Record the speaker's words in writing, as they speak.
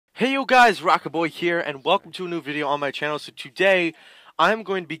Hey yo guys, Rockaboy here, and welcome to a new video on my channel. So today, I'm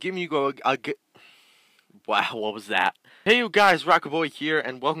going to be giving you wow, what was that? Hey you guys, Rockaboy here,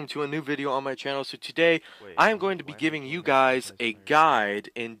 and welcome to a new video on my channel. So today, I am going to be giving you guys a guide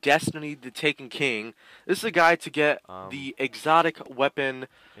in Destiny the Taken King. This is a guide to get the exotic weapon,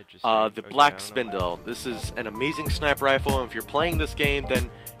 the Black Spindle. This is an amazing sniper rifle, and if you're playing this game, then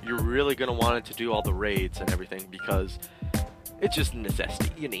you're really going to want it to do all the raids and everything, because it's just a necessity.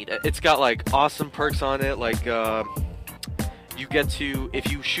 You need it. It's got like awesome perks on it, like you get to,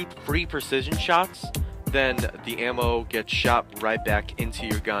 if you shoot free precision shots, then the ammo gets shot right back into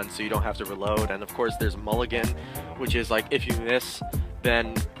your gun, so you don't have to reload. And of course there's mulligan, which is like if you miss,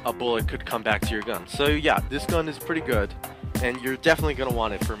 then a bullet could come back to your gun. So yeah, this gun is pretty good, and you're definitely going to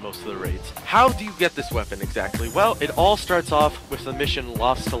want it for most of the raids. How do you get this weapon exactly? Well, it all starts off with the mission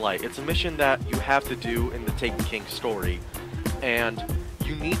Lost to Light. It's a mission that you have to do in the Taken King story, and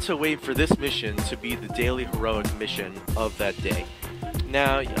you need to wait for this mission to be the daily heroic mission of that day.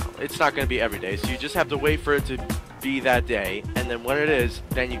 Now, you know, it's not going to be every day, so you just have to wait for it to be that day, and then when it is,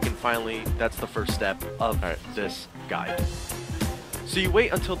 then you can finally, that's the first step of this guide. So you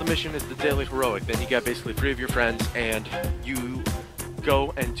wait until the mission is the daily heroic, then you get basically 3 of your friends, and you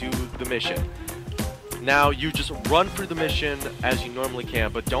go and do the mission. Now, you just run through the mission as you normally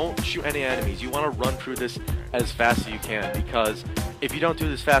can, but don't shoot any enemies. You want to run through this as fast as you can, because if you don't do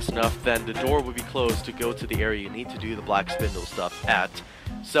this fast enough, then the door will be closed to go to the area you need to do the Black Spindle stuff at.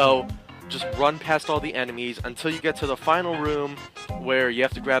 So, just run past all the enemies until you get to the final room where you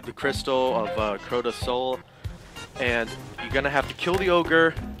have to grab the crystal of Crota's soul, and you're going to have to kill the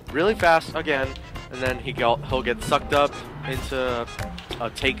ogre really fast again, and then he'll get sucked up into a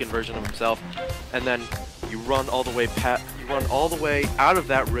taken version of himself, and then you run all the way out of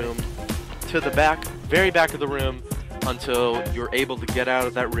that room to the very back of the room, until you're able to get out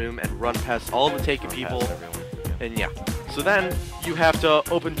of that room and run past all the taken people. And yeah, so then you have to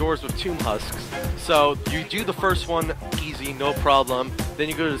open doors with tomb husks. So you do the first one easy, no problem, then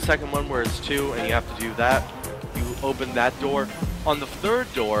you go to the second one where it's 2 and you have to do that. You open that door. On the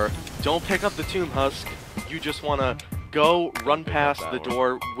third door, don't pick up the tomb husk. You just want to go run past the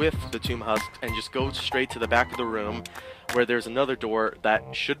door with the tomb husk and just go straight to the back of the room, where there's another door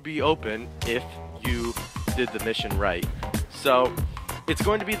that should be open if you did the mission right. So it's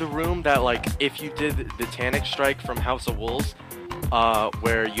going to be the room that, like, if you did the Tannic strike from House of Wolves,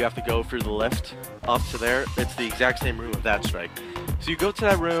 where you have to go through the lift up to there, it's the exact same room of that strike. So you go to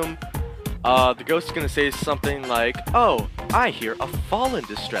that room, the ghost is going to say something like, "Oh, I hear a fallen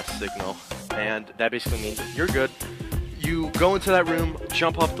distress signal," and that basically means that you're good. You go into that room,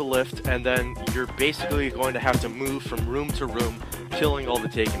 jump up the lift, and then you're basically going to have to move from room to room, killing all the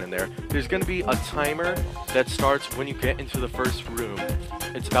taken in there. There's going to be a timer that starts when you get into the first room.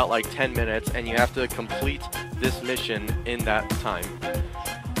 It's about like 10 minutes, and you have to complete this mission in that time.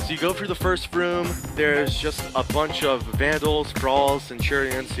 So you go through the first room, there's just a bunch of vandals, thralls,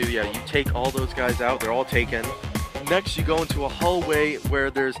 centurions, so yeah, you take all those guys out, they're all taken. Next, you go into a hallway where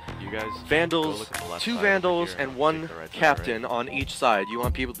there's vandals, 2 vandals, and 1 captain on each side. You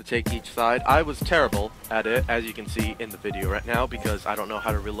want people to take each side. I was terrible at it, as you can see in the video right now, because I don't know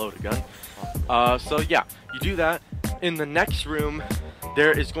how to reload a gun. So yeah, you do that. In the next room,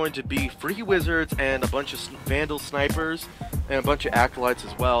 there is going to be 3 wizards and a bunch of vandal snipers and a bunch of acolytes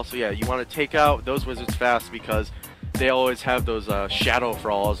as well. So yeah, you want to take out those wizards fast, because they always have those shadow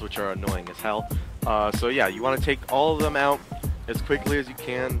thralls, which are annoying as hell. So yeah, you want to take all of them out as quickly as you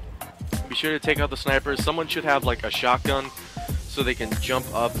can. Be sure to take out the snipers. Someone should have like a shotgun so they can jump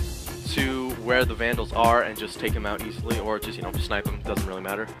up to where the vandals are and just take them out easily, or just, you know, snipe them, doesn't really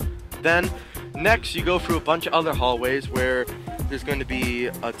matter. Then next you go through a bunch of other hallways where there's going to be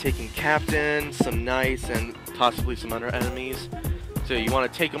a taken captain, some knights, and possibly some other enemies. So you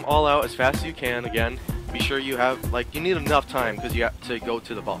want to take them all out as fast as you can. Again, be sure you have, like, you need enough time because you have to go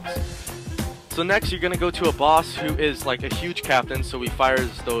to the boss. So next you're going to go to a boss who is like a huge captain, so he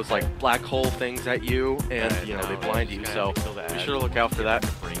fires those like black hole things at you, and you know, they blind you, so be sure to look out for that.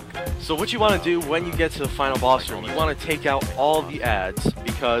 So what you want to do when you get to the final boss room, you want to take out all the ads,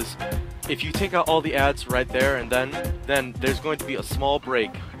 because if you take out all the ads right there and then there's going to be a small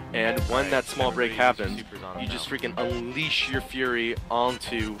break, and when that small break happens, you just freaking unleash your fury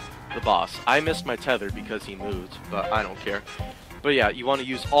onto the boss. I missed my tether because he moved, but I don't care. But yeah, you want to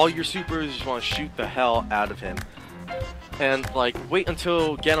use all your supers, you just want to shoot the hell out of him. And like, wait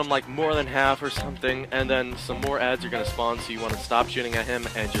until get him like more than half or something, and then some more ads are going to spawn, so you want to stop shooting at him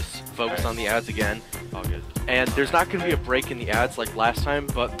and just focus on the ads again. And there's not going to be a break in the ads like last time,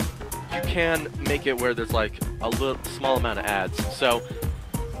 but you can make it where there's like a little small amount of ads. So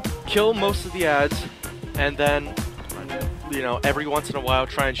kill most of the ads, and then, you know, every once in a while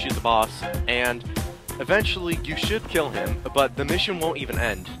try and shoot the boss, and eventually you should kill him, but the mission won't even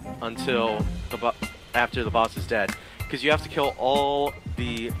end until after the boss is dead, because you have to kill all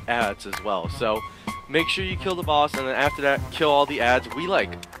the ads as well. So make sure you kill the boss, and then after that, kill all the ads. We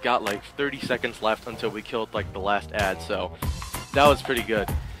got 30 seconds left until we killed the last ad, so that was pretty good.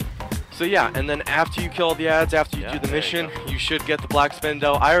 So yeah, and then after you kill all the ads, after you do the mission, you should get the Black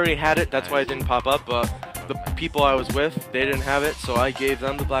Spindle. I already had it, that's why it didn't pop up, but the people I was with, they didn't have it, so I gave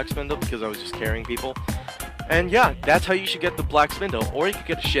them the Black Spindle because I was just carrying people. And yeah, that's how you should get the Black Spindle, or you could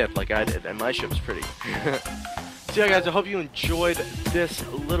get a ship like I did, and my ship's pretty. So yeah guys, I hope you enjoyed this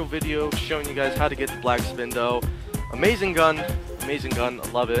little video showing you guys how to get the Black Spindle. Amazing gun, I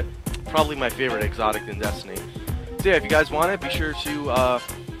love it. Probably my favorite exotic in Destiny. So yeah, if you guys want it, be sure to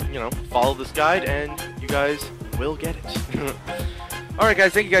you know, follow this guide and you guys will get it. Alright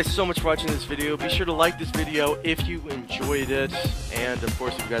guys, thank you guys so much for watching this video. Be sure to like this video if you enjoyed it, and of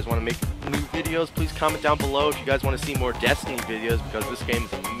course if you guys want to make new videos, please comment down below if you guys want to see more Destiny videos, because this game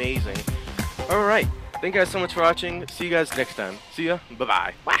is amazing. Alright, thank you guys so much for watching. See you guys next time. See ya.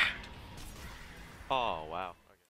 Bye-bye. Oh, wow.